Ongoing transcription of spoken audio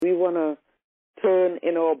want to turn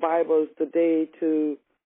in our Bibles today to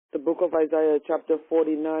the book of Isaiah, chapter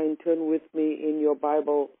 49. Turn with me in your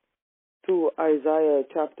Bible to Isaiah,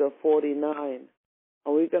 chapter 49.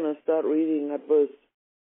 And we're going to start reading at verse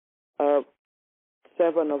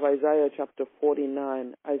 7 of Isaiah, chapter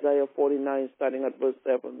 49. Isaiah 49, starting at verse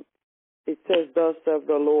 7. It says, "Thus saith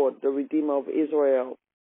the Lord, the Redeemer of Israel,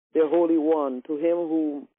 the Holy One, to him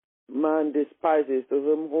whom man despises, to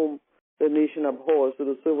him whom the nation abhors, to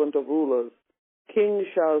the servant of rulers. Kings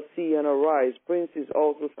shall see and arise, princes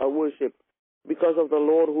also shall worship, because of the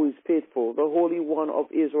Lord who is faithful, the Holy One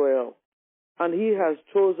of Israel. And he has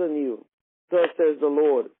chosen you, thus says the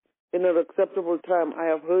Lord. In an acceptable time I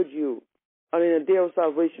have heard you, and in a day of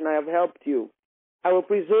salvation I have helped you. I will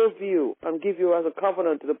preserve you and give you as a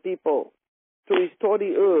covenant to the people, to restore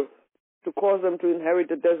the earth, to cause them to inherit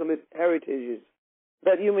the desolate heritages,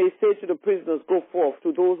 that you may say to the prisoners, go forth,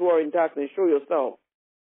 to those who are in darkness, show yourself.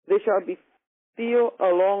 They shall be still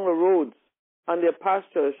along the roads, and their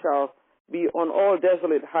pastures shall be on all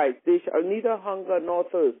desolate heights. They shall neither hunger nor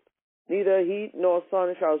thirst, neither heat nor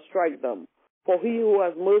sun shall strike them. For he who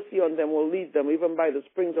has mercy on them will lead them, even by the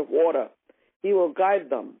springs of water. He will guide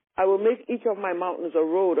them. I will make each of my mountains a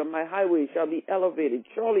road, and my highways shall be elevated.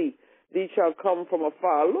 Surely these shall come from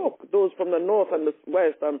afar. Look, those from the north and the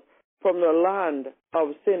west, and from the land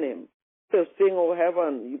of Sinim. So sing, O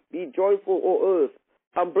heaven, be joyful, O earth,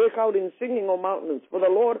 and break out in singing, O mountains. For the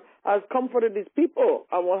Lord has comforted his people,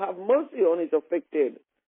 and will have mercy on his afflicted.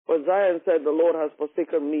 For Zion said, the Lord has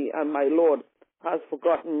forsaken me, and my Lord has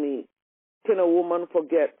forgotten me. Can a woman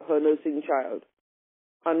forget her nursing child,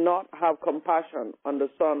 and not have compassion on the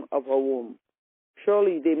son of her womb?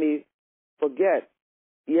 Surely they may forget.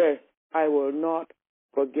 Yes, I will not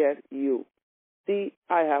forget you. See,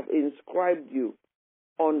 I have inscribed you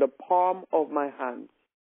on the palm of my hands.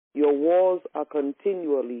 Your walls are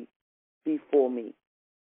continually before me."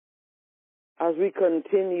 As we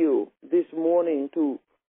continue this morning to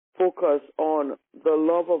focus on the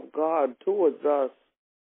love of God towards us,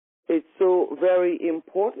 it's so very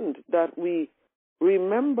important that we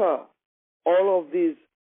remember all of these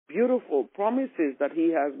beautiful promises that he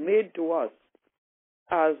has made to us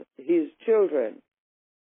as his children.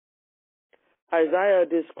 Isaiah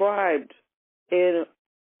described in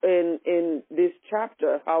this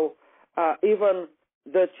chapter how even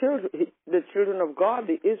the children of God,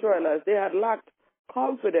 the Israelites, they had lacked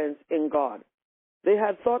confidence in God. They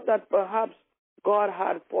had thought that perhaps God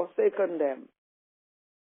had forsaken them.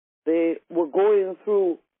 They were going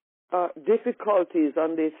through difficulties,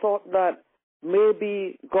 and they thought that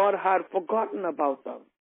maybe God had forgotten about them.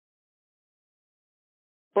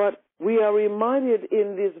 But we are reminded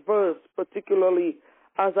in this verse, particularly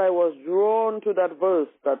as I was drawn to that verse,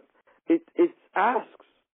 that it asks,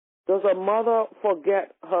 does a mother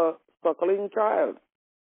forget her suckling child?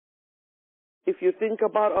 If you think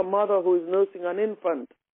about a mother who is nursing an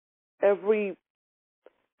infant, every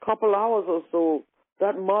couple hours or so,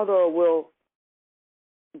 that mother will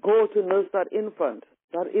go to nurse that infant.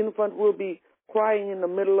 That infant will be crying in the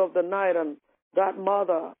middle of the night, and that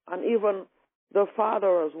mother, and even the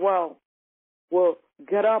father as well, will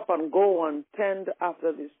get up and go and tend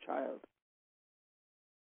after this child.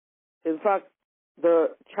 In fact,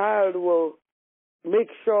 the child will make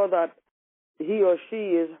sure that he or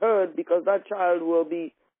she is heard, because that child will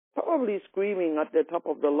be probably screaming at the top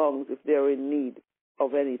of the lungs if they're in need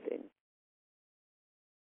of anything.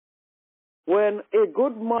 When a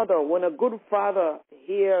good mother, when a good father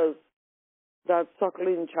hears that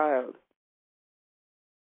suckling child,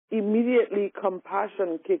 immediately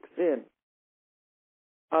compassion kicks in.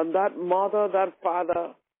 And that mother, that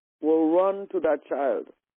father will run to that child,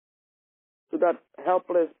 to that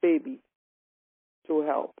helpless baby, to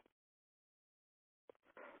help.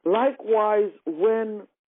 Likewise, when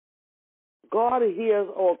God hears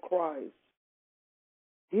our cries,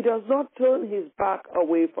 he does not turn his back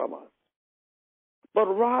away from us, but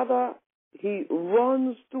rather he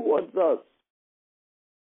runs towards us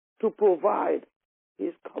to provide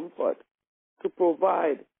his comfort, to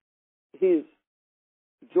provide his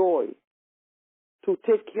joy, to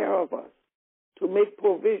take care of us, to make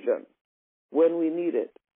provision when we need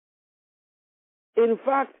it. In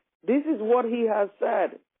fact, this is what he has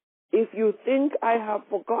said. If you think I have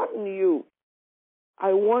forgotten you,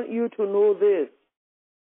 I want you to know this.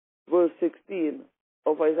 Verse 16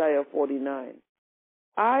 of Isaiah 49.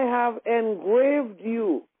 I have engraved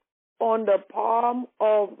you on the palm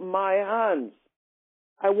of my hands.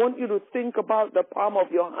 I want you to think about the palm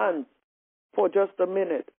of your hands for just a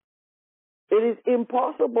minute. It is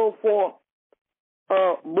impossible for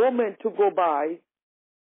a moment to go by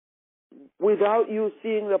without you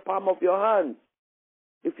seeing the palm of your hands.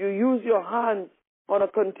 If you use your hands on a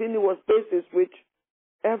continuous basis, which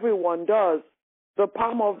everyone does, the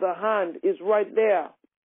palm of the hand is right there.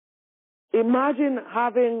 Imagine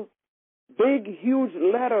having big, huge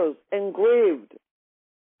letters engraved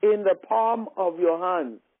in the palm of your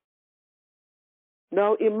hands.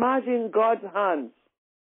 Now imagine God's hands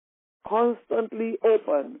constantly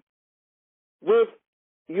open with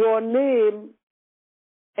your name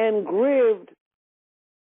engraved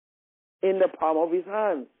in the palm of his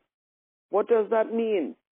hands. What does that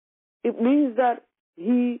mean? It means that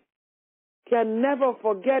he can never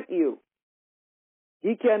forget you.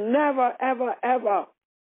 He can never, ever, ever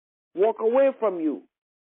walk away from you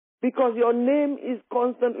because your name is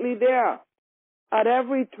constantly there. At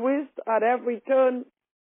every twist, at every turn,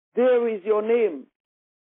 there is your name.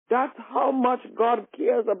 That's how much God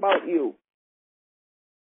cares about you.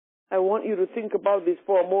 I want you to think about this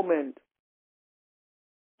for a moment.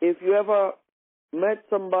 If you ever met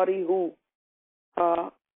somebody who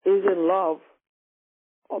is in love,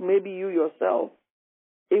 or maybe you yourself,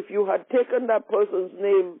 if you had taken that person's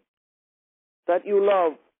name that you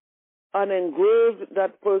love and engraved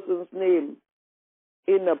that person's name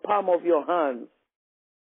in the palm of your hands,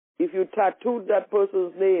 if you tattooed that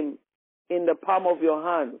person's name in the palm of your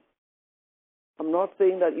hands, I'm not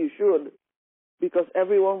saying that you should, because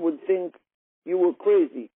everyone would think you were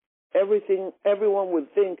crazy. Everyone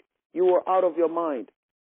would think you were out of your mind.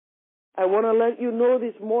 I want to let you know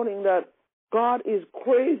this morning that God is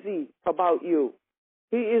crazy about you.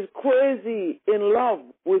 He is crazy in love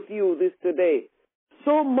with you this today.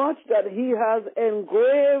 So much that he has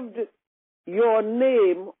engraved your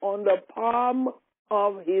name on the palm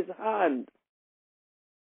of his hand.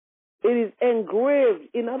 It is engraved.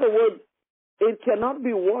 In other words, it cannot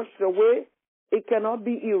be washed away. It cannot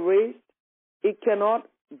be erased. It cannot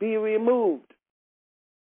be removed.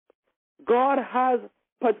 God has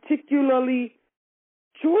particularly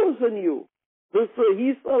chosen you.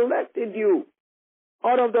 He selected you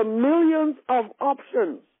out of the millions of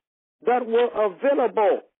options that were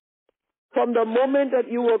available from the moment that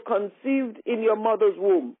you were conceived in your mother's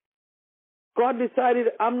womb. God decided,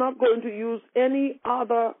 I'm not going to use any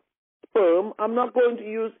other sperm. I'm not going to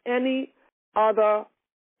use any other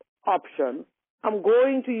option. I'm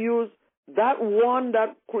going to use that one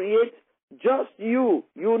that creates just you,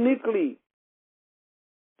 uniquely.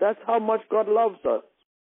 That's how much God loves us.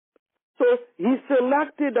 So he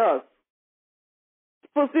selected us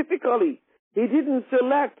specifically. He didn't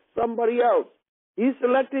select somebody else. He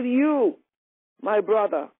selected you, my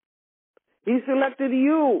brother. He selected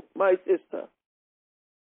you, my sister.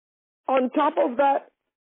 On top of that,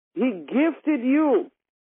 he gifted you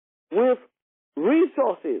with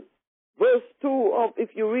resources. Verse 2 of, if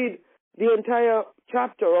you read the entire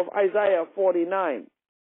chapter of Isaiah 49,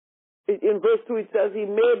 in verse 2 it says, he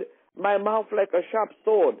made my mouth like a sharp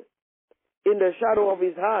sword. In the shadow of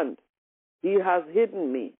his hand, he has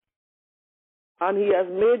hidden me. And he has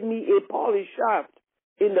made me a polished shaft.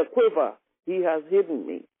 In the quiver, he has hidden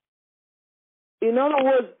me. In other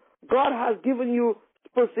words, God has given you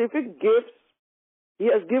specific gifts. He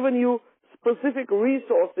has given you specific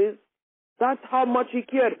resources. That's how much he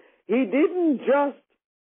cared. He didn't just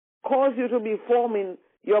cause you to be formed in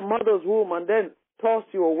your mother's womb and then toss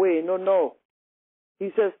you away. No. He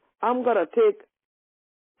says, I'm going to take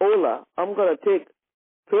Ola. I'm going to take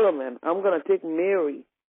Philemon. I'm going to take Mary.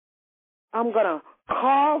 I'm going to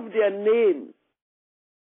carve their names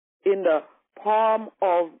in the palm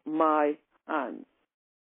of my hand.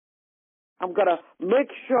 I'm going to make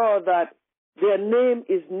sure that their name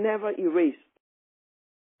is never erased.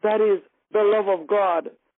 That is the love of God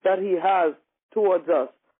that he has towards us.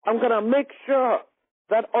 I'm going to make sure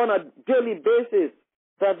that on a daily basis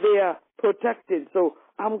that they are protected. So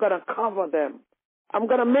I'm going to cover them. I'm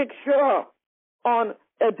going to make sure on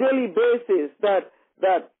a daily basis that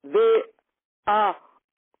they are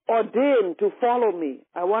ordained to follow me.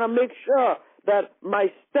 I want to make sure that my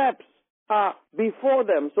steps are before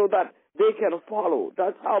them so that they can follow.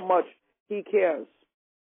 That's how much he cares.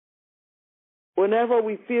 Whenever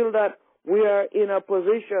we feel that we are in a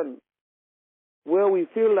position where we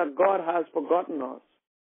feel that God has forgotten us,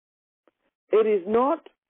 it is not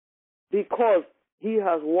because he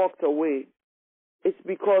has walked away. It's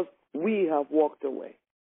because we have walked away.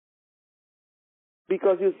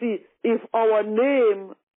 Because you see, if our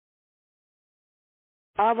name,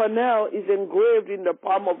 Avanel, is engraved in the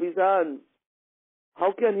palm of his hand,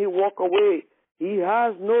 how can he walk away? He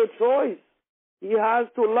has no choice. He has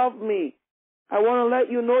to love me. I want to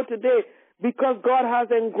let you know today, because God has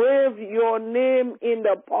engraved your name in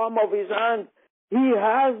the palm of his hand, He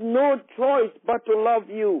has no choice but to love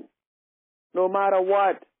you, no matter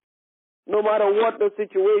what the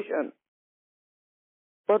situation.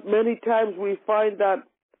 But many times we find that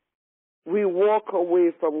we walk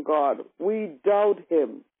away from God. We doubt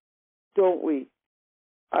Him, don't we?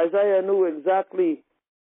 Isaiah knew exactly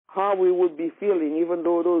how we would be feeling, even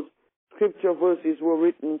though those scripture verses were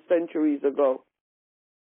written centuries ago.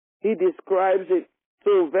 He describes it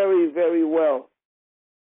so very, very well.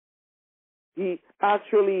 He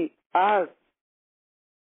actually asks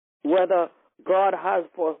whether God has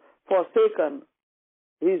forsaken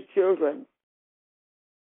His children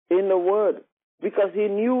in the Word, because He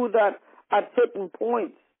knew that at certain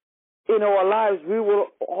points in our lives we will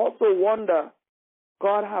also wonder,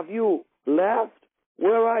 God, have you left?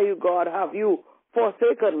 Where are you, God? Have you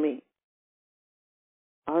forsaken me?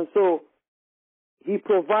 And so He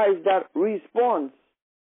provides that response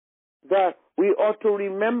that we ought to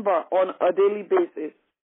remember on a daily basis.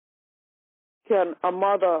 Can a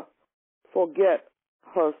mother forget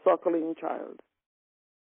her suckling child?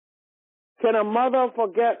 Can a mother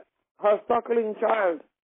forget her suckling child?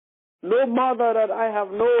 No mother that I have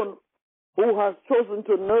known who has chosen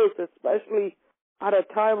to nurse, especially at a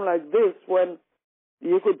time like this when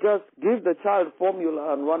you could just give the child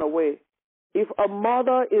formula and run away. If a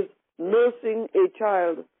mother is nursing a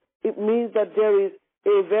child, it means that there is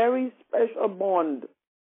a very special bond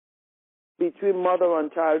between mother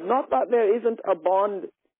and child. Not that there isn't a bond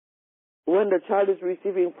when the child is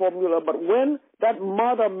receiving formula, but when that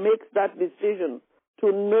mother makes that decision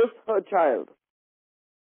to nurse her child,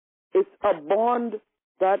 it's a bond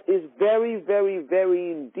that is very, very,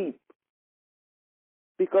 very deep,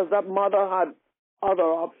 because that mother had other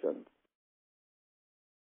options.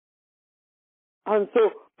 And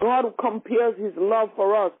so God compares His love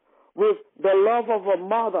for us with the love of a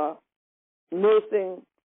mother nursing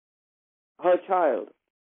her child.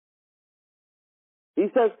 He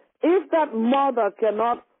says, if that mother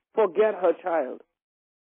cannot forget her child,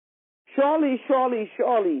 surely, surely,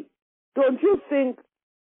 surely, don't you think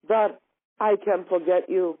that I can forget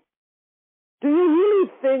you? Do you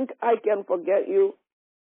really think I can forget you?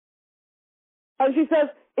 And she says,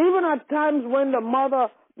 even at times when the mother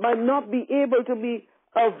might not be able to be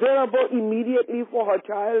available immediately for her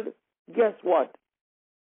child, guess what?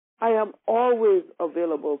 I am always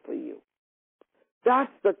available for you.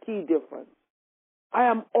 That's the key difference. I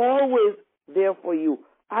am always there for you.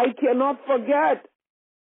 I cannot forget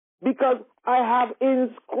because I have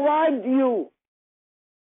inscribed you.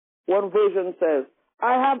 One version says,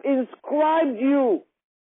 I have inscribed you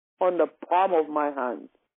on the palm of my hands.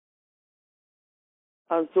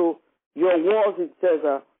 And so your walls, it says,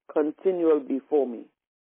 are continual before me.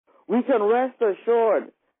 We can rest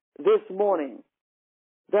assured this morning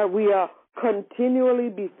that we are continually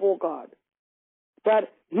before God,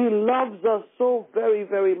 that He loves us so very,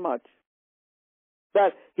 very much,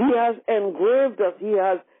 that He has engraved us, He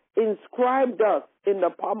has inscribed us in the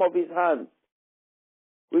palm of His hands.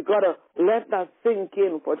 We've got to let that sink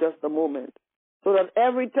in for just a moment, so that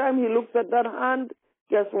every time He looks at that hand,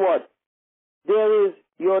 guess what? There is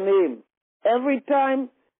your name. Every time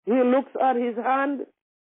He looks at His hand,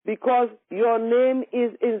 because your name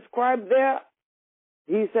is inscribed there,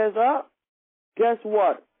 He says, guess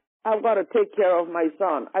what? I've got to take care of my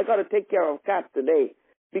son. I got to take care of Kat today,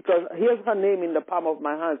 because here's her name in the palm of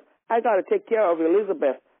my hands. I got to take care of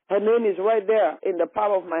Elizabeth. Her name is right there in the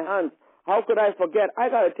palm of my hands. How could I forget? I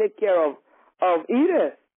got to take care of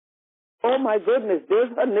Edith. Oh my goodness,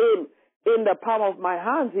 there's her name in the palm of my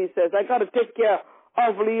hands. He says, I got to take care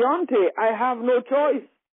of Leonte. I have no choice,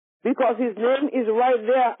 because his name is right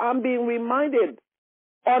there. I'm being reminded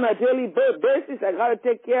on a daily basis. I got to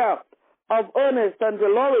take care of Ernest and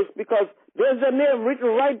Dolores, because there's a name written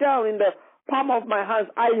right down in the palm of my hands.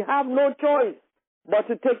 I have no choice but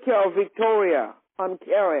to take care of Victoria and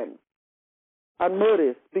Karen and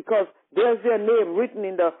Murdis, because there's their name written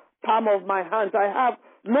in the palm of my hands. I have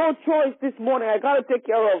no choice this morning. I got to take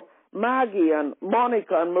care of Maggie and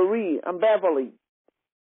Monica and Marie and Beverly.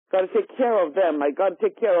 Got to take care of them. I got to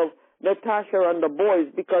take care of Natasha and the boys,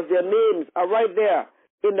 because their names are right there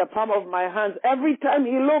in the palm of my hands. Every time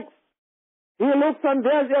he looks and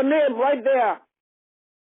there's your name right there.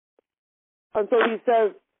 And so he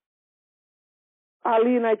says,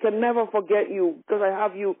 Arlene, I can never forget you, because I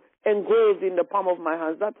have you engraved in the palm of my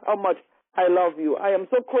hands. That's how much I love you. I am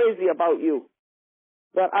so crazy about you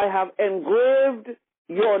that I have engraved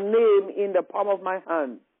your name in the palm of my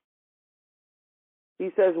hands. He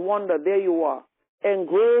says, Wanda, there you are,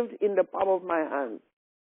 engraved in the palm of my hands.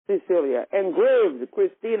 Cecilia, engraved,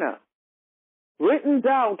 Christina, written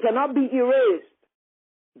down, cannot be erased.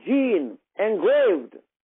 Jean, engraved.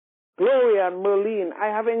 Gloria and Merlene, I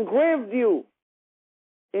have engraved you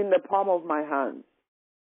in the palm of my hands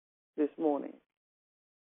this morning.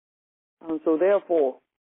 And so therefore,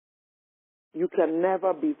 you can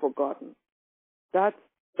never be forgotten. That's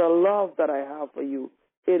the love that I have for you.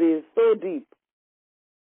 It is so deep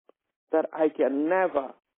that I can never,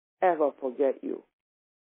 ever forget you.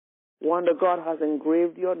 Wonder God has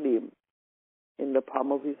engraved your name in the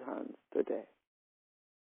palm of his hands today.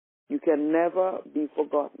 You can never be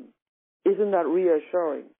forgotten. Isn't that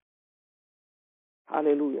reassuring?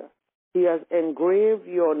 Hallelujah. He has engraved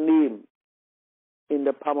your name in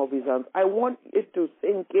the palm of his hands. I want it to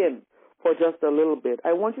sink in for just a little bit.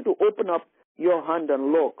 I want you to open up your hand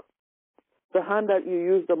and look. The hand that you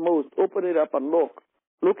use the most, open it up and look.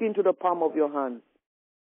 Look into the palm of your hands.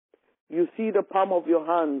 You see the palm of your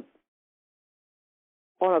hands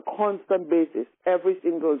on a constant basis, every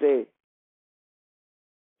single day.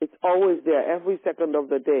 It's always there, every second of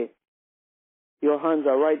the day. Your hands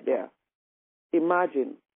are right there.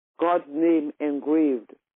 Imagine God's name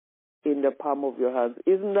engraved in the palm of your hands.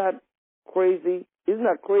 Isn't that crazy? Isn't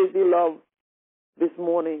that crazy love this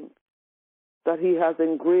morning? That he has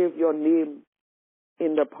engraved your name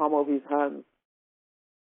in the palm of his hands.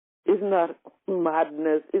 Isn't that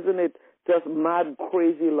madness? Isn't it just mad,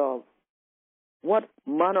 crazy love? What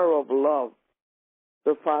manner of love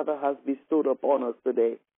the Father has bestowed upon us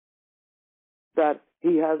today. That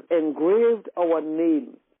he has engraved our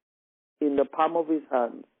names in the palm of his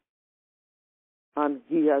hands. And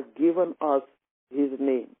he has given us his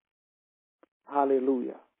name.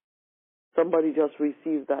 Hallelujah. Somebody just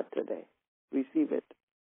receive that today. Receive it.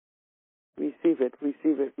 Receive it,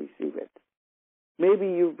 receive it, receive it. Maybe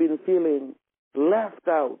you've been feeling left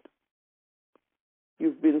out.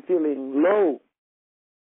 You've been feeling low.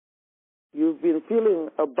 You've been feeling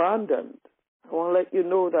abandoned. I want to let you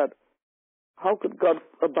know that how could God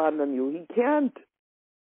abandon you? He can't.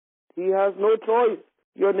 He has no choice.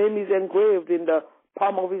 Your name is engraved in the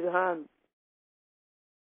palm of his hand.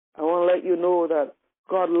 I want to let you know that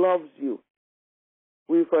God loves you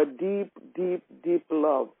with a deep, deep, deep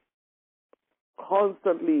love.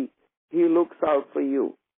 Constantly, he looks out for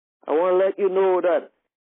you. I want to let you know that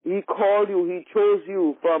he called you, he chose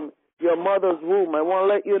you from your mother's womb. I want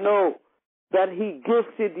to let you know that he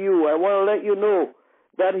gifted you. I want to let you know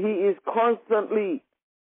that he is constantly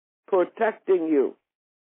protecting you.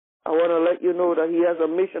 I want to let you know that he has a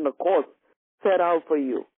mission, a course set out for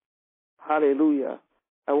you. Hallelujah.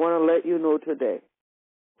 I want to let you know today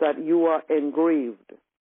that you are engraved.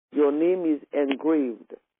 Your name is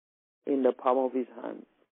engraved in the palm of his hands.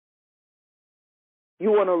 You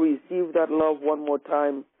want to receive that love one more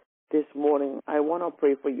time this morning. I want to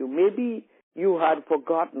pray for you. Maybe you had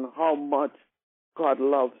forgotten how much God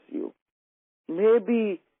loves you.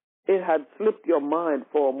 Maybe it had slipped your mind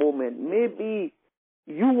for a moment. Maybe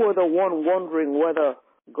you were the one wondering whether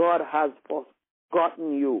God has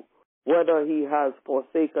forgotten you, whether he has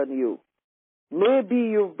forsaken you. Maybe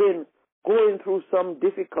you've been going through some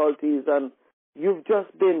difficulties and you've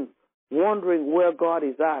just been wondering where God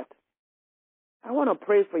is at. I want to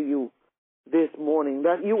pray for you this morning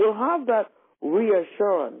that you will have that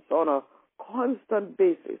reassurance on a constant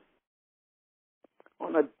basis,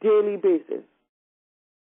 on a daily basis,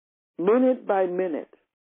 minute by minute,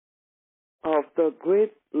 of the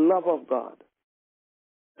great love of God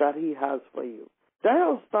that he has for you.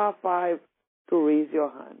 Dial *5 to raise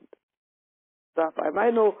your hand. *5. I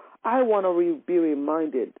know I want to be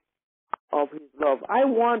reminded of his love. I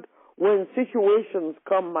want, when situations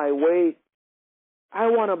come my way, I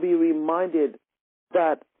want to be reminded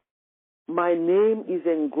that my name is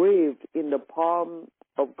engraved in the palm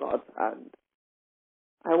of God's hand.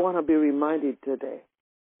 I want to be reminded today.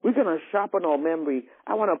 We're going to sharpen our memory.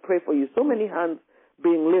 I want to pray for you. So many hands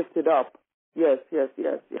being lifted up. Yes, yes,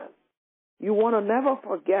 yes, yes. You want to never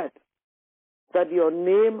forget that your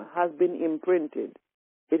name has been imprinted.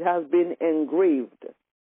 It has been engraved.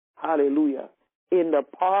 Hallelujah. In the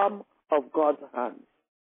palm of God's hands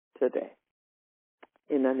today.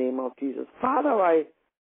 In the name of Jesus. Father, I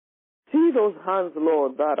see those hands,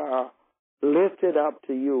 Lord, that are lifted up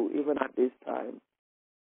to you even at this time.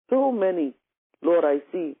 So many, Lord, I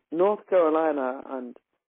see North Carolina and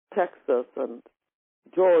Texas and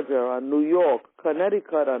Georgia and New York,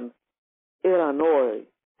 Connecticut and Illinois,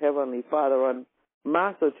 Heavenly Father, and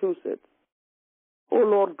Massachusetts. Oh,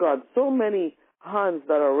 Lord God, so many hands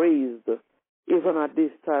that are raised even at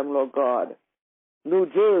this time, Lord God. New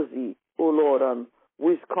Jersey, oh Lord, and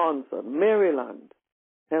Wisconsin, Maryland,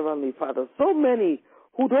 Heavenly Father. So many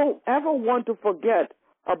who don't ever want to forget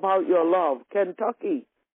about your love. Kentucky,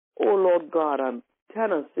 oh Lord God, and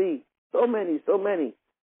Tennessee, So many,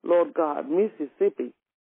 Lord God. Mississippi.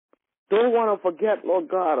 Don't want to forget, Lord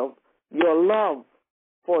God, of your love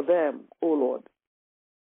for them, oh Lord.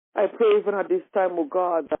 I pray even at this time, oh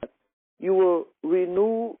God, that you will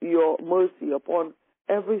renew your mercy upon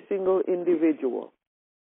every single individual.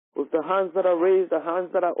 With the hands that are raised, the hands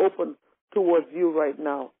that are open towards you right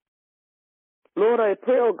now. Lord, I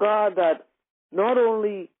pray, oh God, that not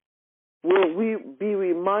only will we be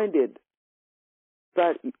reminded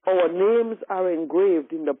that our names are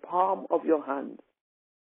engraved in the palm of your hand,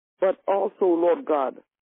 but also, Lord God,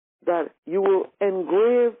 that you will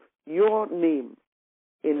engrave your name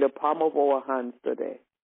in the palm of our hands today.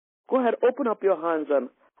 Go ahead, open up your hands and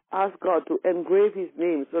ask God to engrave his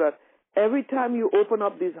name so that every time you open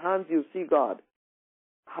up these hands, you see God.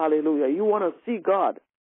 Hallelujah. You want to see God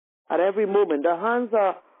at every moment. The hands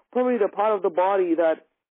are probably the part of the body that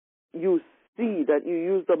you see, that you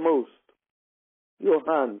use the most. Your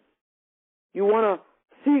hands. You want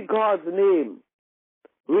to see God's name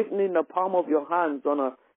written in the palm of your hands on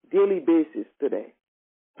a daily basis today,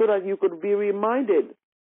 so that you could be reminded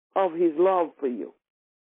of his love for you.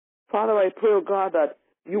 Father, I pray, oh God, that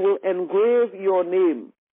you will engrave your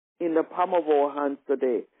name in the palm of our hands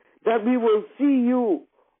today, that we will see you,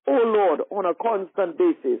 oh Lord, on a constant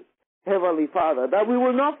basis, Heavenly Father, that we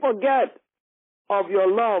will not forget of your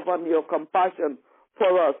love and your compassion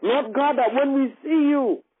for us. Lord God, that when we see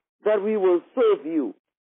you, that we will serve you.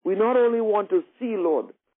 We not only want to see, Lord,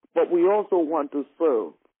 but we also want to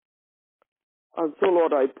serve. And so,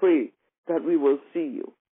 Lord, I pray that we will see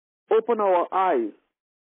you. Open our eyes.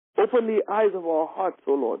 Open the eyes of our hearts,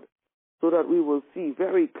 O Lord, so that we will see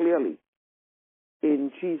very clearly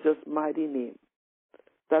in Jesus' mighty name.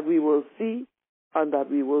 That we will see and that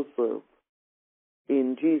we will serve.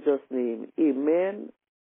 In Jesus' name, amen,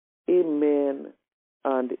 amen,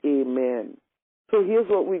 and amen. So here's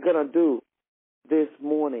what we're going to do this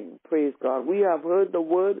morning. Praise God. We have heard the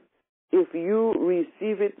word. If you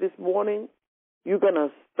receive it this morning, you're going to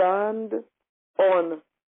stand on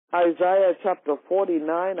Isaiah chapter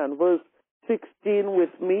 49 and verse 16 with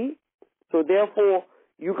me. So therefore,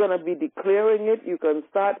 you're going to be declaring it. You can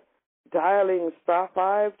start dialing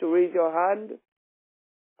 *5 to raise your hand.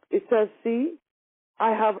 It says, see, I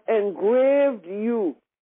have engraved you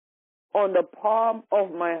on the palm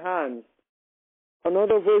of my hands.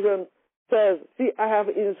 Another version says, see, I have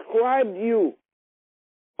inscribed you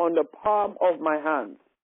on the palm of my hands.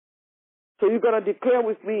 So you're going to declare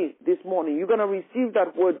with me this morning. You're going to receive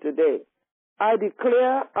that word today. I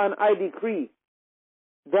declare and I decree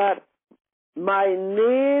that my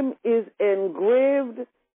name is engraved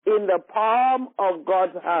in the palm of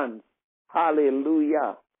God's hands.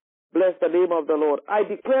 Hallelujah. Bless the name of the Lord. I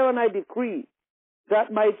declare and I decree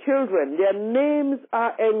that my children, their names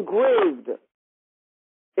are engraved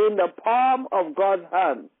in the palm of God's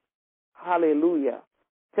hands. Hallelujah.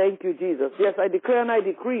 Thank you, Jesus. Yes, I declare and I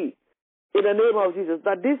decree in the name of Jesus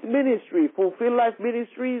that this ministry, Fulfill Life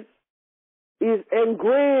Ministries, is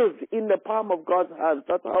engraved in the palm of God's hands.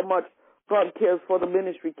 That's how much God cares for the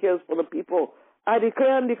ministry, cares for the people. I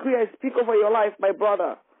declare and decree, I speak over your life, my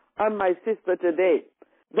brother and my sister today,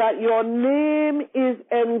 that your name is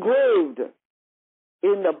engraved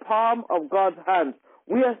in the palm of God's hands.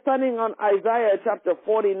 We are standing on Isaiah chapter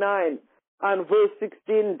 49 and verse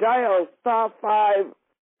 16. Dial *5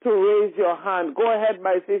 to raise your hand. Go ahead,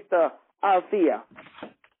 my sister Althea.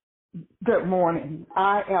 Good morning.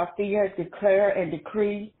 I, Althea, declare and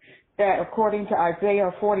decree that according to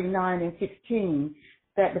Isaiah 49 and 16,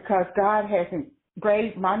 that because God has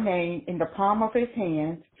engraved my name in the palm of his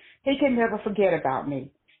hands, he can never forget about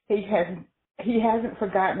me. He hasn't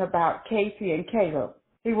forgotten about Casey and Caleb.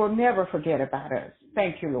 He will never forget about us.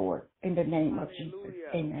 Thank you, Lord, in the name of Jesus.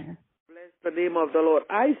 Amen. Bless the name of the Lord.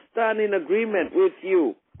 I stand in agreement with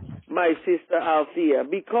you, my sister Althea,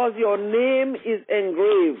 because your name is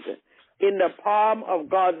engraved in the palm of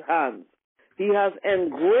God's hands. He has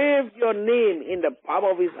engraved your name in the palm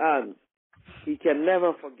of his hands. He can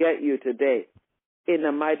never forget you today. In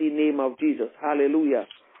the mighty name of Jesus. Hallelujah.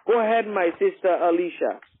 Go ahead, my sister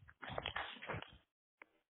Alicia.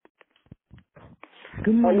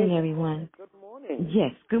 Good morning, everyone. Good morning.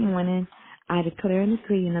 Yes, good morning. I declare and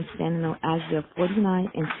decree, and I'm standing on Isaiah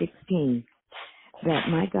 49 and 16, that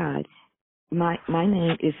my God, my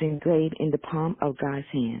name is engraved in the palm of God's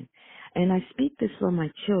hand. And I speak this for my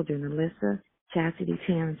children, Alyssa, Chastity,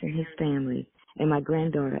 Terrence, and his family, and my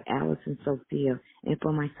granddaughter, Alice and Sophia, and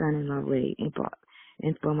for my son-in-law, Ray,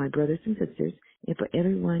 and for my brothers and sisters, and for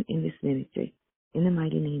everyone in this ministry, in the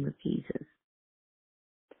mighty name of Jesus.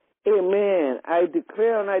 Amen. I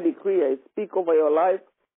declare and I decree, I speak over your life,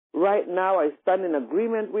 Right now, I stand in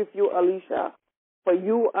agreement with you, Alicia, for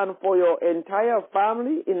you and for your entire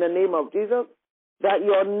family in the name of Jesus, that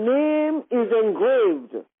your name is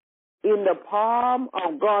engraved in the palm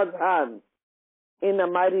of God's hand in the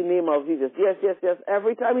mighty name of Jesus. Yes, yes, yes.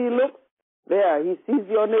 Every time he looks there, he sees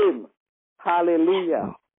your name.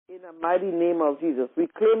 Hallelujah. In the mighty name of Jesus. We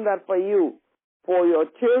claim that for you, for your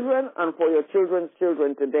children, and for your children's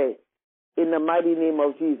children today. In the mighty name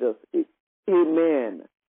of Jesus. Amen.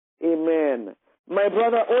 Amen. My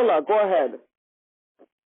brother Ola, go ahead.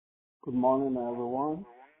 Good morning, everyone.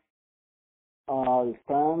 I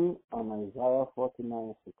stand on Isaiah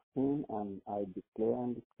 49:16, and I declare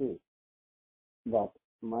and decree that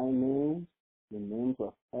my name, the names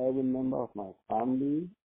of every member of my family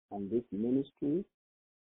and this ministry,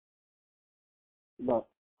 that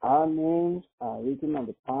our names are written on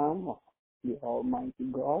the palm of the Almighty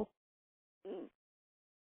God,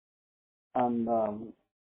 and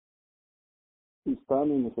we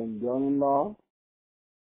stand in His enduring love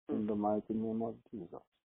in the mighty name of Jesus.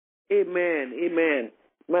 Amen. Amen.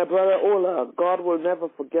 My brother Ola, God will never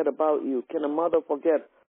forget about you. Can a mother forget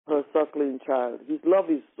her suckling child? His love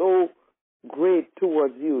is so great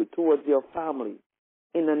towards you, towards your family,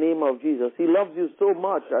 in the name of Jesus. He loves you so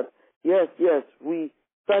much that, yes, we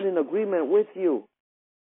stand in agreement with you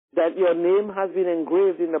that your name has been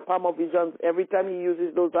engraved in the palm of his hands. Every time he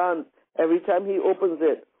uses those hands, every time he opens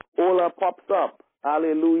it, Ola pops up.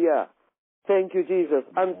 Hallelujah. Thank you, Jesus.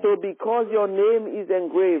 And so because your name is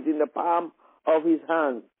engraved in the palm of his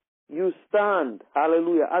hands, you stand,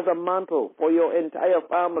 hallelujah, as a mantle for your entire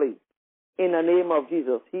family in the name of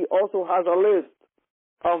Jesus. He also has a list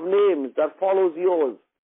of names that follows yours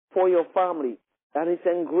for your family, and it's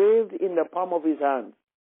engraved in the palm of his hands.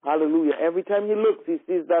 Hallelujah. Every time he looks, he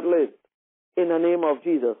sees that list in the name of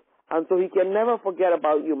Jesus. And so he can never forget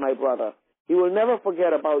about you, my brother. He will never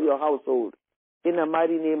forget about your household in the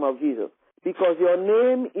mighty name of Jesus, because your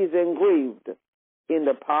name is engraved in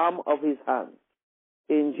the palm of his hands.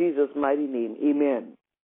 In Jesus' mighty name, amen.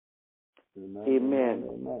 Amen. Amen.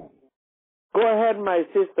 Amen. Go ahead, my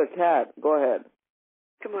sister Kat. Go ahead.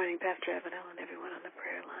 Good morning, Pastor Avenel and everyone on the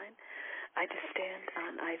prayer line. I just stand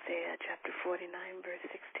on Isaiah chapter 49, verse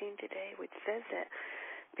 16 today, which says that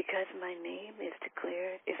because my name is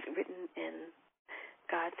written in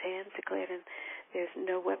God's hands, declared, and there's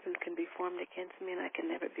no weapon can be formed against me, and I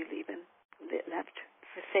can never be left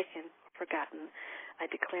forsaken, forgotten. I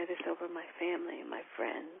declare this over my family and my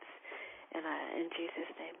friends, and in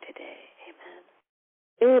Jesus' name today, amen.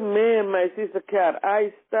 Amen, my sister Kat.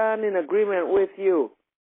 I stand in agreement with you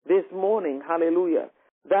this morning, hallelujah,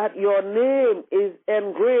 that your name is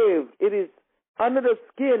engraved. It is under the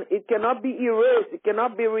skin. It cannot be erased. It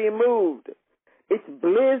cannot be removed. It's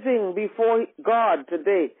blazing before God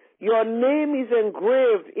today. Your name is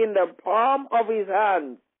engraved in the palm of his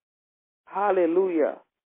hand. Hallelujah.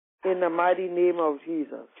 In the mighty name of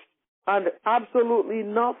Jesus. And absolutely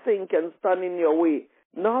nothing can stand in your way.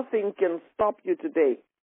 Nothing can stop you today,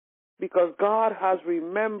 because God has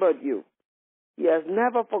remembered you. He has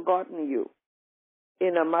never forgotten you.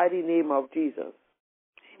 In the mighty name of Jesus.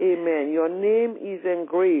 Amen. Your name is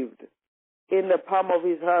engraved in the palm of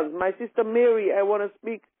his hands. My sister Mary, I want to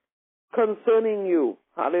speak concerning you.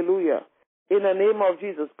 Hallelujah. In the name of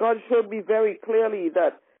Jesus. God showed me very clearly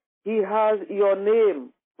that he has your name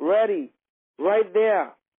ready right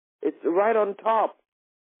there. It's right on top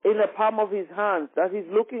in the palm of his hands, that he's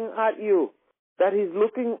looking at you, that he's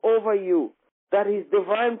looking over you, that his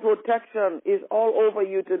divine protection is all over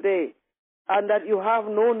you today, and that you have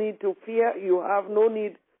no need to fear, you have no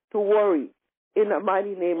need to worry in the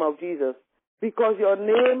mighty name of Jesus, because your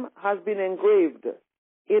name has been engraved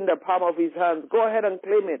in the palm of his hands. Go ahead and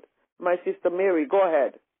claim it, my sister Mary. Go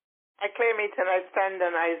ahead. I claim it, and I stand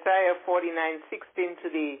on Isaiah 49:16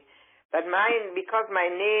 today, that because my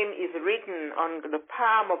name is written on the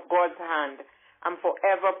palm of God's hand, I'm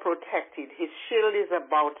forever protected. His shield is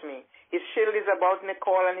about me. His shield is about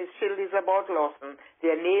Nicole, and his shield is about Lawson.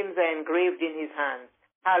 Their names are engraved in his hands.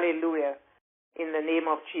 Hallelujah. In the name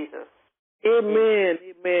of Jesus. Amen.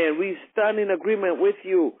 Amen. We stand in agreement with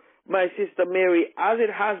you, my sister Mary. As it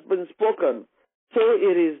has been spoken, so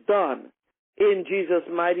it is done. In Jesus'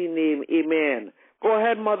 mighty name, amen. Go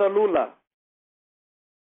ahead, Mother Lula.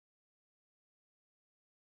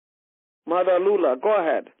 Mother Lula, go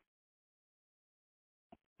ahead.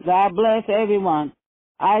 God bless everyone.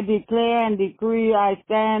 I declare and decree, I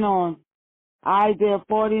stand on Isaiah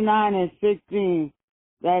 49:16,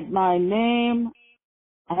 that my name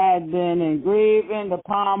had been engraved in the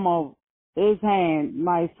palm of his hand.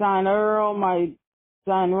 My son Earl, my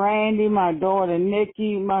son Randy, my daughter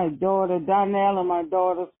Nikki, my daughter Donnell, and my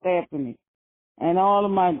daughter Stephanie, and all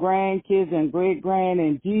of my grandkids and great-grand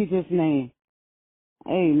in Jesus' name.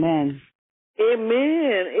 Amen.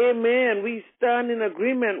 Amen. Amen. We stand in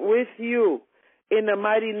agreement with you in the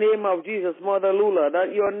mighty name of Jesus, Mother Lula,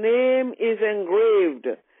 that your name is engraved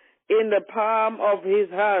in the palm of his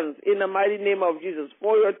hands in the mighty name of Jesus.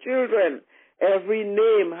 For your children, every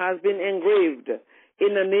name has been engraved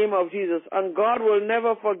in the name of Jesus. And God will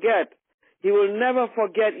never forget. He will never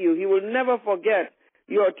forget you. He will never forget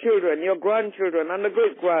your children, your grandchildren, and the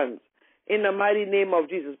great-grands in the mighty name of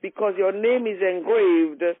Jesus, because your name is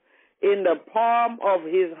engraved in the palm of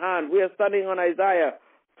his hand. We are studying on Isaiah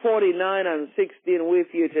 49 and 16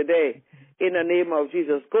 with you today in the name of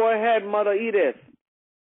Jesus. Go ahead, Mother Edith.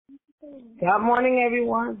 Good morning,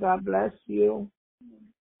 everyone. God bless you.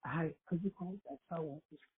 I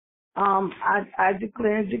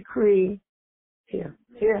declare and decree here.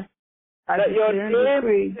 That your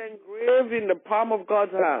name is engraved in the palm of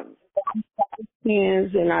God's hands.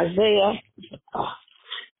 Hands in Isaiah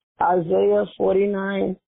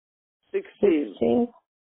 49, 16.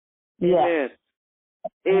 Yes.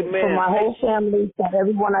 Amen. For my whole family, for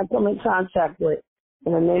everyone I come in contact with,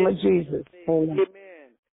 in the name of Jesus. Amen.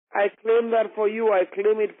 I claim that for you. I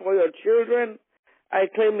claim it for your children. I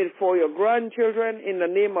claim it for your grandchildren in the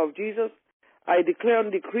name of Jesus. I declare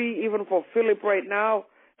and decree even for Philip right now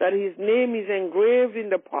that his name is engraved in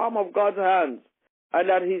the palm of God's hands and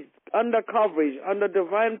that he's under coverage, under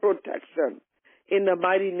divine protection in the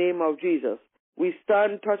mighty name of Jesus. We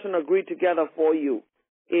stand, touch, and agree together for you.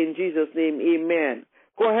 In Jesus' name, amen.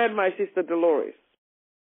 Go ahead, my sister Dolores.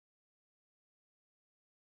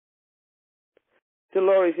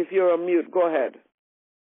 Dolores, if you're on mute, go ahead.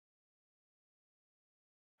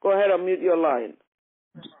 Go ahead, unmute your line.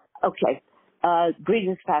 Okay.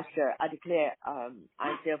 Greetings, Pastor. I declare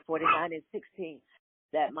Isaiah 49 and 16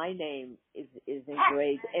 that my name is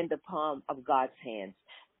engraved in the palm of God's hands,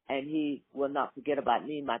 and he will not forget about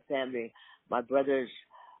me, my family, my brothers,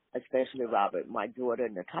 especially Robert, my daughter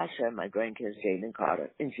Natasha, and my grandkids Jane and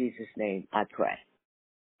Carter. In Jesus' name, I pray.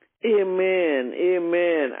 Amen.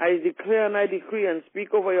 Amen. I declare and I decree and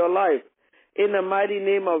speak over your life in the mighty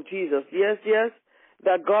name of Jesus. Yes,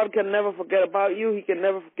 that God can never forget about you. He can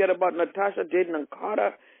never forget about Natasha, Jaden, and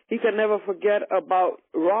Carter. He can never forget about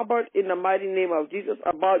Robert in the mighty name of Jesus,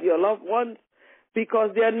 about your loved ones,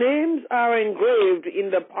 because their names are engraved in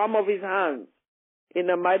the palm of his hands. In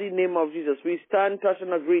the mighty name of Jesus, we stand, touch,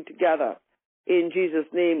 and agree together. In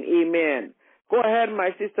Jesus' name, amen. Go ahead,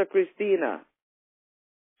 my sister Christina.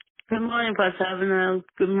 Good morning, Pastor Avenel.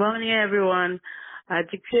 Good morning, everyone. I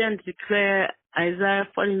declare and declare Isaiah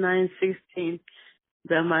 49:16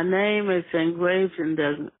 that my name is engraved in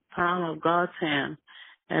the palm of God's hand,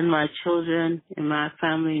 and my children and my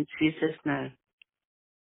family in Jesus' name.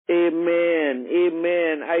 Amen.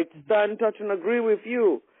 Amen. I stand, touch, and agree with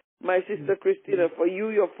you, my sister Christina, for you,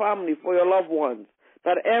 your family, for your loved ones,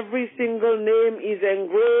 that every single name is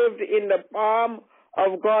engraved in the palm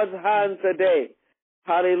of God's hand today.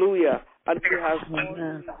 Hallelujah. And he has called you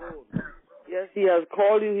his own. Yes, he has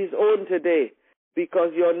called you his own today,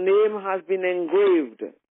 because your name has been engraved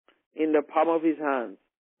in the palm of his hands.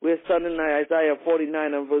 We're studying Isaiah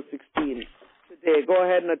 49 and verse 16 today. Go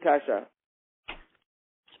ahead, Natasha.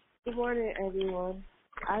 Good morning, everyone.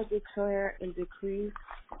 I declare and decree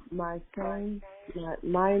my son,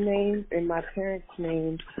 my name, and my parents'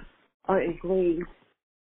 names are engraved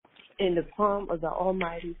in the palm of the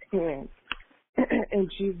Almighty's hand. In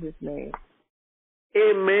Jesus' name.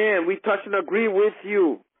 Amen. We touch and agree with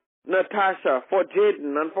you, Natasha, for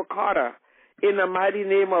Jaden and for Carter, in the mighty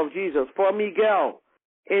name of Jesus. For Miguel,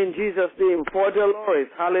 in Jesus' name. For Dolores,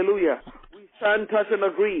 hallelujah. We stand, touch, and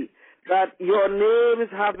agree that your names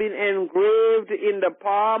have been engraved in the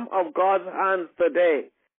palm of God's hands today.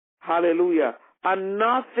 Hallelujah. And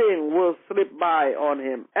nothing will slip by on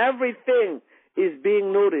him. Everything is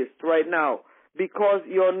being noticed right now, because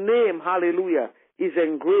your name, hallelujah, is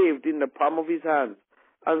engraved in the palm of his hands.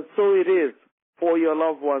 And so it is for your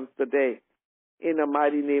loved ones today, in the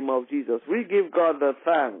mighty name of Jesus. We give God the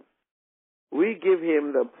thanks. We give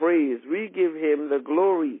him the praise. We give him the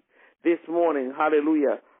glory this morning,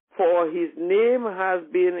 hallelujah, for his name has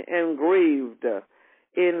been engraved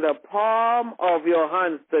in the palm of your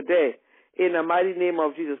hands today, in the mighty name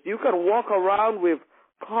of Jesus. You can walk around with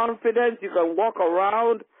confidence. You can walk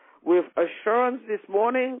around with assurance this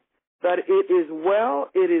morning that it is well,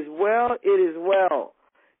 it is well, it is well,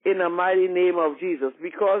 in the mighty name of Jesus,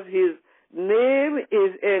 because his name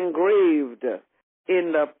is engraved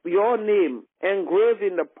in your name, engraved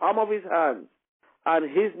in the palm of his hands. and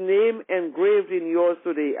his name engraved in yours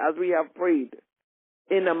today as we have prayed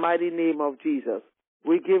in the mighty name of Jesus.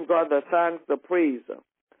 We give God the thanks, the praise,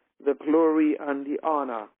 the glory, and the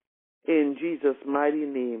honor. In Jesus' mighty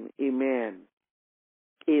name, amen.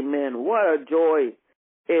 Amen. What a joy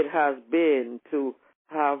it has been to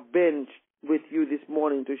have been with you this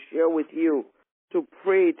morning, to share with you, to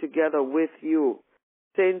pray together with you.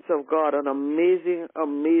 Saints of God, an amazing,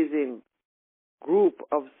 amazing group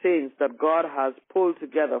of saints that God has pulled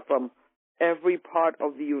together from every part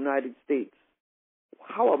of the United States.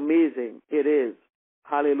 How amazing it is,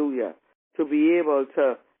 hallelujah, to be able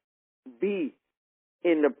to be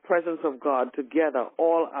in the presence of God together,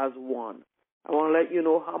 all as one. I want to let you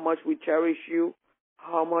know how much we cherish you,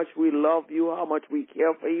 how much we love you, how much we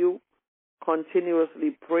care for you,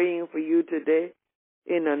 continuously praying for you today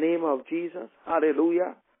in the name of Jesus.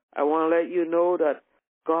 Hallelujah. I want to let you know that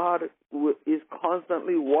God is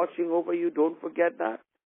constantly watching over you. Don't forget that.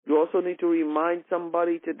 You also need to remind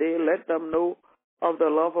somebody today, let them know of the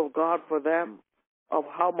love of God for them, of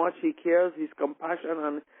how much he cares, his compassion,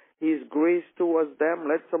 and his grace towards them.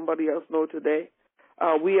 Let somebody else know today.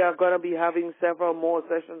 We are going to be having several more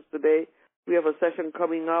sessions today. We have a session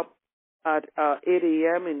coming up at 8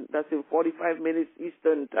 a.m., and that's in 45 minutes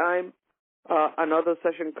Eastern Time. Another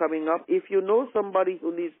session coming up. If you know somebody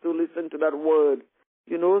who needs to listen to that word,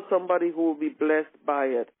 you know somebody who will be blessed by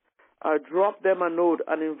it, drop them a note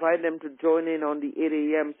and invite them to join in on the 8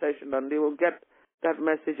 a.m. session, and they will get that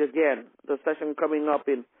message again. The session coming up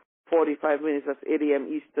in 45 minutes, that's 8 a.m.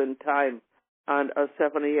 Eastern Time and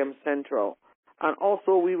 7 a.m. Central. And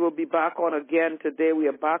also we will be back on again today. We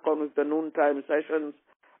are back on with the noontime sessions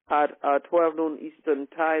at 12 noon Eastern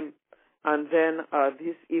Time. And then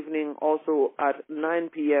this evening also at 9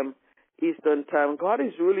 p.m. Eastern Time. God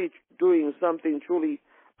is really doing something truly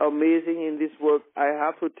amazing in this work. I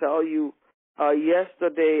have to tell you,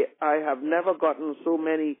 yesterday I have never gotten so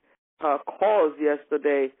many calls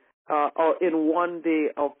yesterday or in one day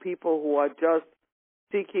of people who are just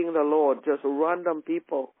seeking the Lord, just random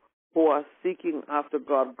people who are seeking after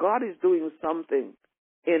God. God is doing something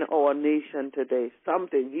in our nation today,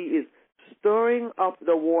 something. He is stirring up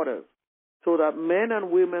the waters so that men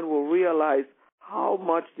and women will realize how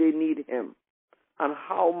much they need him and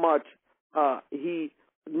how much he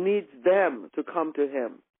needs them to come to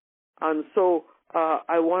him. And so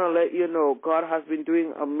I want to let you know God has been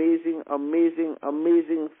doing amazing, amazing,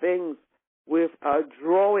 amazing things with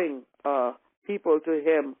drawing people to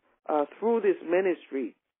him through this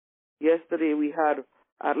ministry. Yesterday we had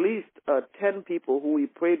at least 10 people who we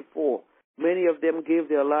prayed for. Many of them gave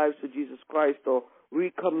their lives to Jesus Christ or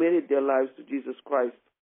recommitted their lives to Jesus Christ.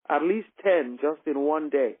 At least 10 just in one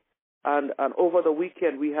day. And over the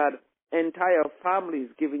weekend we had entire families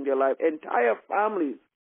giving their lives, entire families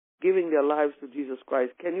giving their lives to Jesus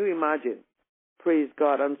Christ. Can you imagine? Praise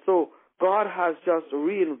God. And so God has just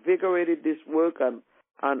reinvigorated this work, and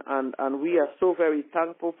we are so very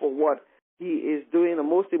thankful for what he is doing. The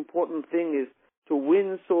most important thing is to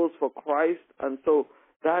win souls for Christ, and so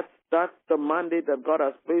that's the mandate that God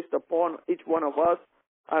has placed upon each one of us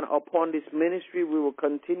and upon this ministry. We will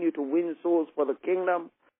continue to win souls for the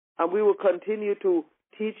kingdom, and we will continue to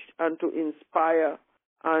teach and to inspire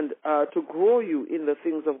and to grow you in the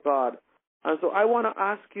things of God. And so I want to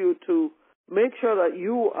ask you to make sure that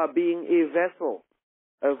you are being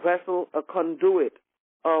a conduit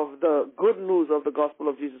of the good news of the gospel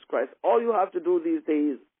of Jesus Christ. All you have to do these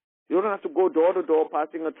days, you don't have to go door to door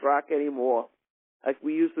passing a tract anymore like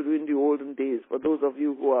we used to do in the olden days, for those of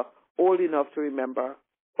you who are old enough to remember.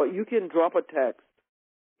 But you can drop a text.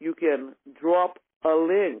 You can drop a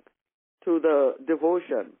link to the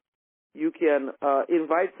devotion. You can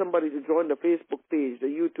invite somebody to join the Facebook page, the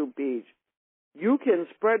YouTube page. You can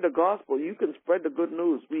spread the gospel. You can spread the good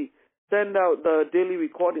news. We send out the daily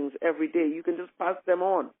recordings every day. You can just pass them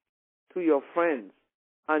on to your friends.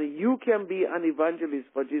 And you can be an evangelist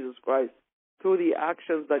for Jesus Christ through the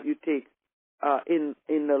actions that you take in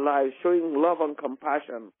the lives, showing love and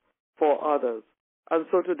compassion for others. And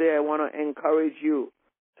so today I want to encourage you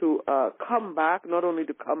to come back, not only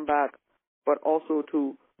to come back, but also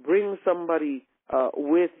to bring somebody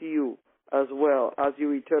with you as well as you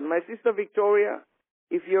return. My sister Victoria,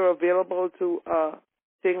 if you're available to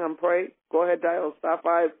sing and pray, go ahead, dial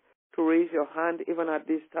 *5 to raise your hand even at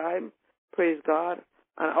this time. Praise God.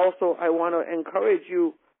 And also I want to encourage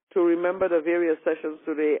you to remember the various sessions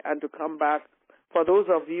today and to come back. For those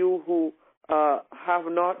of you who have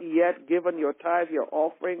not yet given your tithe, your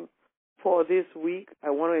offering for this week, I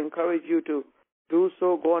want to encourage you to do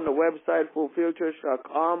so. Go on the website,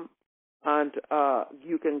 fulfilledchurch.com, and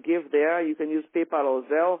you can give there. You can use PayPal or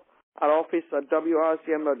Zelle our office at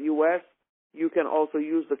wrcm.us. You can also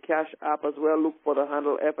use the Cash app as well. Look for the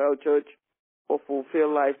handle FL Church or Fulfill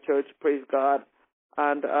Life Church. Praise God.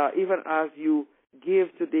 And even as you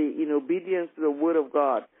give today in obedience to the Word of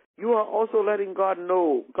God, you are also letting God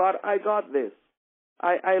know, God, I got this.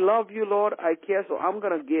 I love you, Lord. I care, so I'm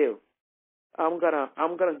gonna give. I'm gonna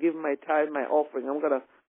give my tithe, my offering. I'm gonna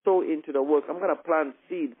sow into the work. I'm gonna plant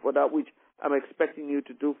seed for that which I'm expecting you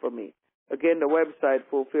to do for me. Again, the website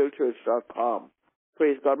fulfillchurch.com.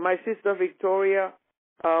 Praise God. My sister Victoria,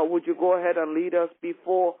 would you go ahead and lead us?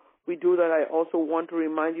 Before we do that, I also want to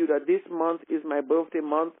remind you that this month is my birthday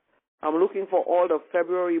month. I'm looking for all the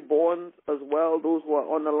February borns as well, those who are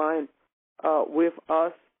on the line with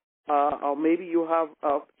us. Or maybe you have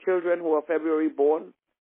children who are February born.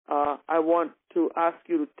 I want to ask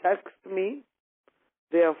you to text me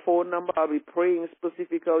their phone number. I'll be praying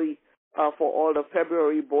specifically for all the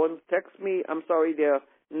February borns. Text me, their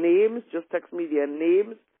names. Just text me their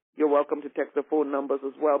names. You're welcome to text the phone numbers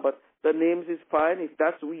as well, but the names is fine. If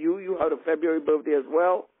that's you have a February birthday as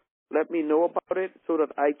well, let me know about it so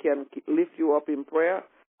that I can lift you up in prayer.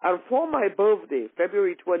 And for my birthday,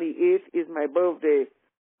 February 28th is my birthday,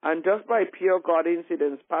 and just by pure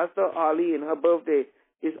coincidence, Pastor Arlene, her birthday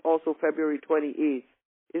is also February 28th.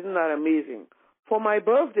 Isn't that amazing? For my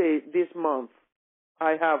birthday this month,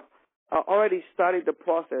 I have already started the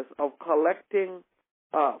process of collecting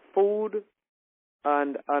food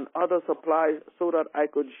and other supplies so that I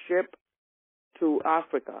could ship to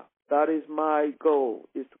Africa. That is my goal,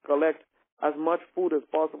 is to collect as much food as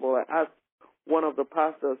possible. I asked one of the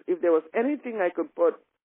pastors if there was anything I could put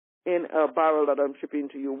in a barrel that I'm shipping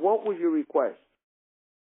to you, what would you request?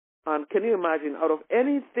 And can you imagine, out of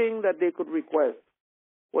anything that they could request,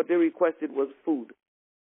 what they requested was food.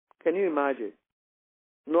 Can you imagine?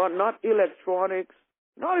 Not electronics,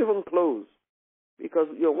 not even clothes. Because,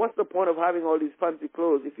 what's the point of having all these fancy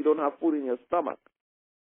clothes if you don't have food in your stomach?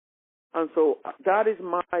 And so that is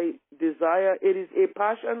my desire. It is a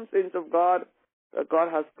passion, saints of God, that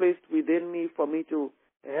God has placed within me for me to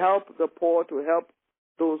help the poor, to help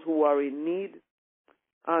those who are in need.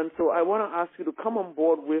 And so I want to ask you to come on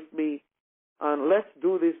board with me, and let's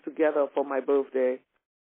do this together for my birthday.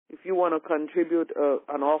 If you want to contribute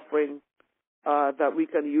an offering that we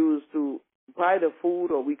can use to buy the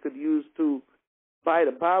food, or we could use to buy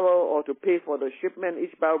the barrel or to pay for the shipment.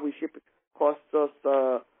 Each barrel we ship costs us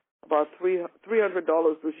about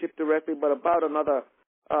 $300 to ship directly, but about another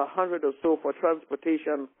 $100 or so for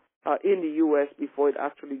transportation in the U.S. before it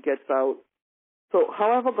actually gets out. So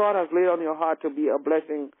however God has laid on your heart to be a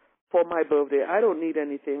blessing for my birthday, I don't need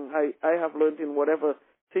anything. I have learned in whatever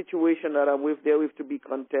situation that I'm with, therewith to be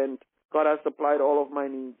content. God has supplied all of my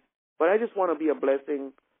needs. But I just want to be a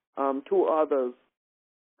blessing to others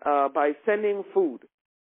by sending food.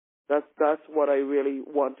 That's what I really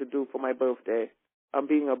want to do for my birthday. I'm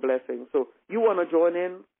being a blessing. So you want to join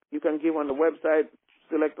in, you can give on the website,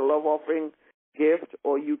 select a love offering gift,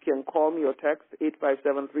 or you can call me or text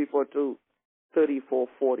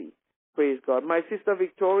 857-342-3440. Praise God. My sister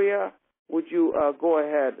Victoria, would you go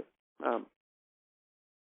ahead?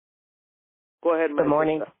 Go ahead, my Good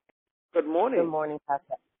morning. sister. Good morning. Good morning,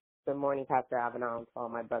 Pastor. Good morning, Pastor Avenal, to all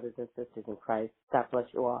my brothers and sisters in Christ. God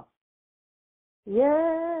bless you all. Yes,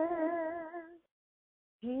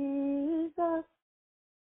 Jesus,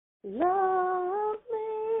 love me.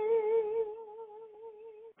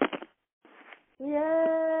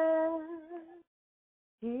 Yes,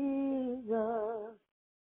 Jesus,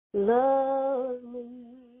 love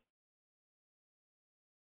me.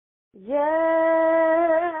 Yes,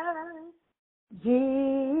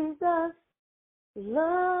 Jesus,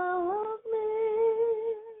 love me.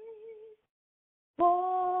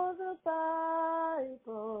 For the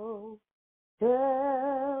Bible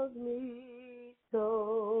tells me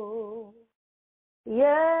so.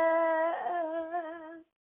 Yes,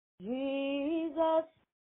 Jesus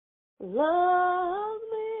loves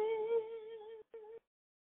me.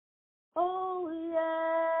 Oh,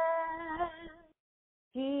 yes,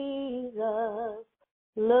 Jesus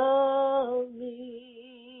loves me.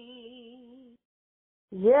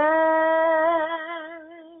 Yes,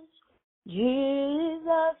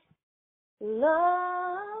 Jesus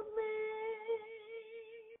love me,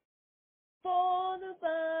 for the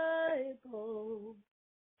Bible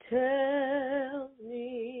tells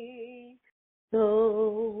me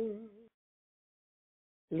so.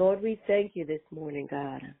 Lord, we thank you this morning,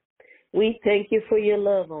 God. We thank you for your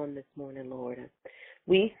love on this morning, Lord.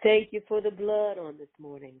 We thank you for the blood on this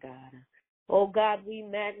morning, God. Oh, God, we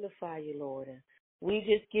magnify you, Lord. We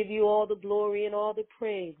just give you all the glory and all the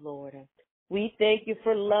praise, Lord. We thank you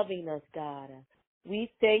for loving us, God.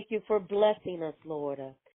 We thank you for blessing us, Lord.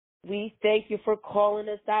 We thank you for calling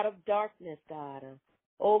us out of darkness, God.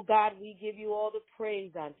 Oh, God, we give you all the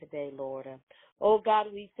praise on today, Lord. Oh, God,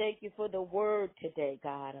 we thank you for the word today,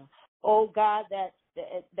 God. Oh, God,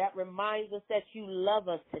 that reminds us that you love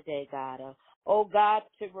us today, God. Oh, God,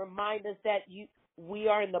 to remind us that we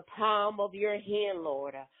are in the palm of your hand,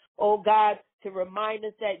 Lord. Oh, God, to remind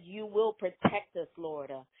us that you will protect us,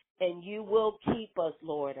 Lord, and you will keep us,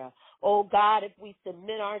 Lord. Oh, God, if we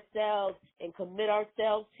submit ourselves and commit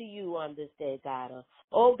ourselves to you on this day, God.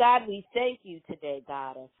 Oh, God, we thank you today,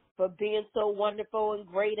 God, for being so wonderful and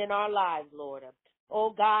great in our lives, Lord.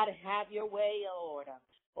 Oh, God, have your way, Lord.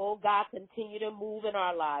 Oh, God, continue to move in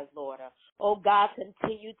our lives, Lord. Oh, God,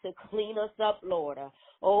 continue to clean us up, Lord.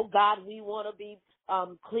 Oh, God, we want to be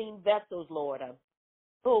clean vessels, Lord.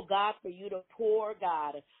 Oh, God, for you to pour,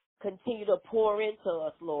 God. Continue to pour into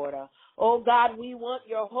us, Lord. Oh, God, we want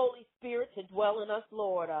your Holy Spirit to dwell in us,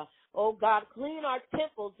 Lord. Oh, God, clean our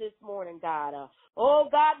temples this morning, God. Oh,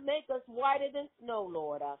 God, make us whiter than snow,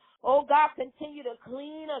 Lord. Oh, God, continue to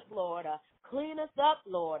clean us, Lord. Clean us up,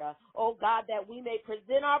 Lord. Oh, God, that we may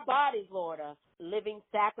present our bodies, Lord, living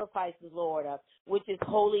sacrifices, Lord, which is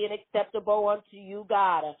holy and acceptable unto you,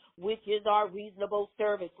 God, which is our reasonable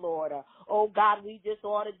service, Lord. Oh, God, we just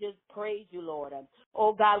ought to just praise you, Lord.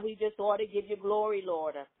 Oh, God, we just ought to give you glory,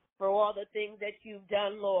 Lord, for all the things that you've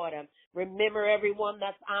done, Lord. Remember everyone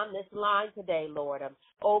that's on this line today, Lord.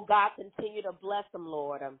 Oh, God, continue to bless them,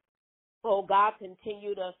 Lord. Oh, God,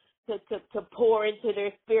 continue to pour into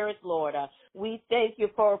their spirits, Lord. We thank you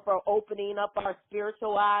for opening up our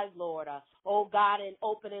spiritual eyes, Lord. Oh, God, and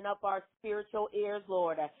opening up our spiritual ears,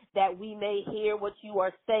 Lord, that we may hear what you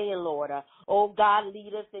are saying, Lord. Oh, God,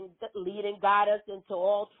 lead and guide us into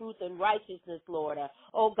all truth and righteousness, Lord.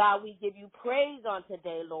 Oh, God, we give you praise on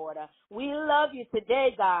today, Lord. We love you today,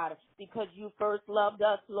 God, because you first loved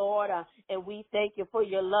us, Lord, and we thank you for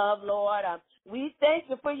your love, Lord. We thank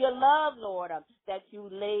you for your love, Lord, that you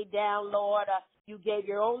laid down, Lord. You gave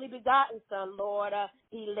your only begotten Son, Lord.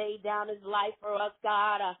 He laid down his life for us,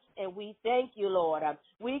 God, and we thank you, Lord.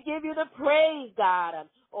 We give you the praise, God.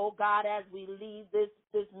 Oh, God, as we leave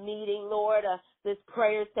this meeting, Lord, this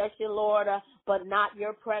prayer session, Lord, but not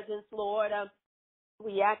your presence, Lord.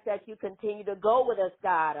 We ask that you continue to go with us,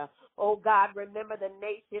 God. Oh, God, remember the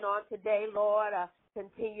nation on today, Lord.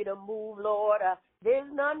 Continue to move, Lord. There's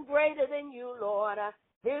none greater than you, Lord.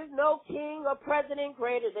 There's no king or president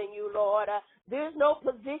greater than you, Lord. There's no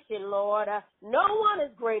position, Lord. No one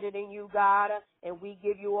is greater than you, God. And we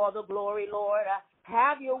give you all the glory, Lord.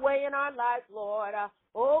 Have your way in our lives, Lord.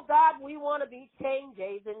 Oh, God, we want to be change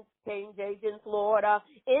agents, Lord,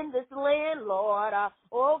 in this land, Lord.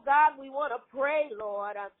 Oh, God, we want to pray,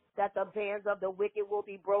 Lord, that the bands of the wicked will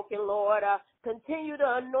be broken, Lord. Continue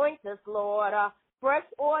to anoint us, Lord. Fresh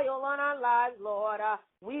oil on our lives, Lord.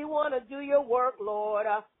 We want to do your work, Lord.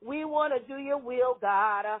 We want to do your will,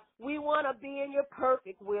 God. We want to be in your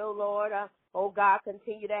perfect will, Lord. Oh, God,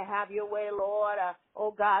 continue to have your way, Lord.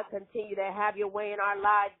 Oh, God, continue to have your way in our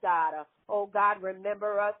lives, God. Oh, God,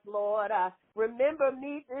 remember us, Lord. Remember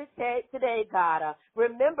me today, God.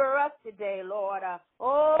 Remember us today, Lord.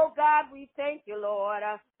 Oh, God, we thank you, Lord.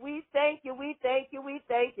 We thank you, we thank you, we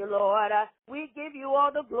thank you, Lord. We give you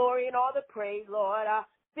all the glory and all the praise, Lord.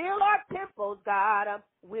 Fill our temples, God,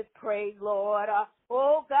 with praise, Lord.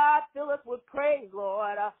 Oh, God, fill us with praise,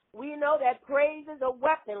 Lord. We know that praise is a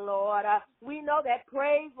weapon, Lord. We know that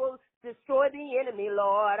praise will destroy the enemy,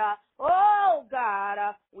 Lord. Oh, God,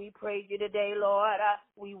 we praise you today, Lord.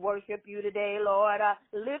 We worship you today, Lord.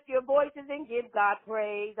 Lift your voices and give God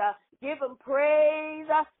praise. Give him praise.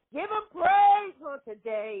 Give him praise on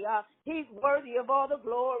today. He's worthy of all the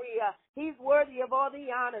glory. He's worthy of all the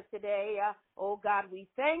honor today. Oh, God, we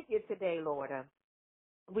thank you today, Lord.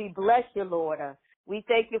 We bless you, Lord. We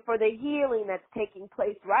thank you for the healing that's taking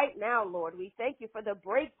place right now, Lord. We thank you for the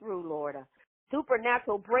breakthrough, Lord.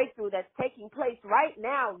 Supernatural breakthrough that's taking place right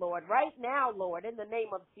now, Lord. Right now, Lord, in the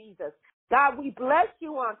name of Jesus. God, we bless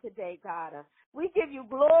you on today, God. We give you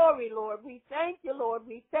glory, Lord. We thank you, Lord.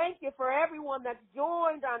 We thank you for everyone that's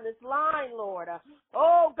joined on this line, Lord.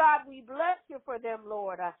 Oh, God, we bless you for them,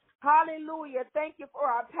 Lord. Hallelujah. Thank you for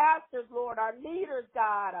our pastors, Lord, our leaders,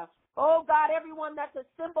 God. Oh, God, everyone that's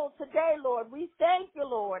assembled today, Lord. We thank you,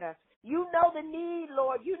 Lord. You know the need,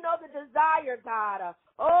 Lord. You know the desire, God.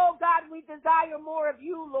 Oh, God, we desire more of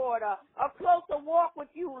you, Lord. A closer walk with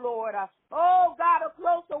you, Lord. Oh, God, a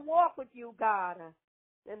closer walk with you, God.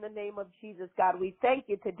 In the name of Jesus, God, we thank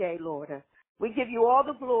you today, Lord. We give you all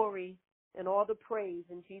the glory and all the praise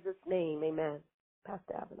in Jesus' name. Amen.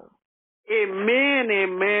 Pastor Avenel. Amen,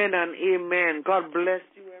 amen, and amen. God bless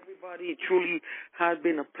you, everybody. everybody. It truly has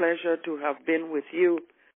been a pleasure to have been with you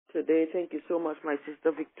today. Thank you so much, my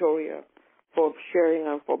sister Victoria, for sharing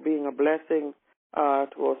and for being a blessing to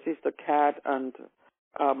our sister Kat and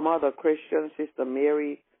Mother Christian, Sister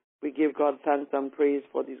Mary. We give God thanks and praise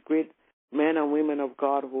for these great men and women of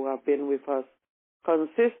God who have been with us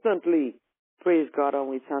consistently. Praise God, and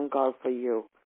we thank God for you.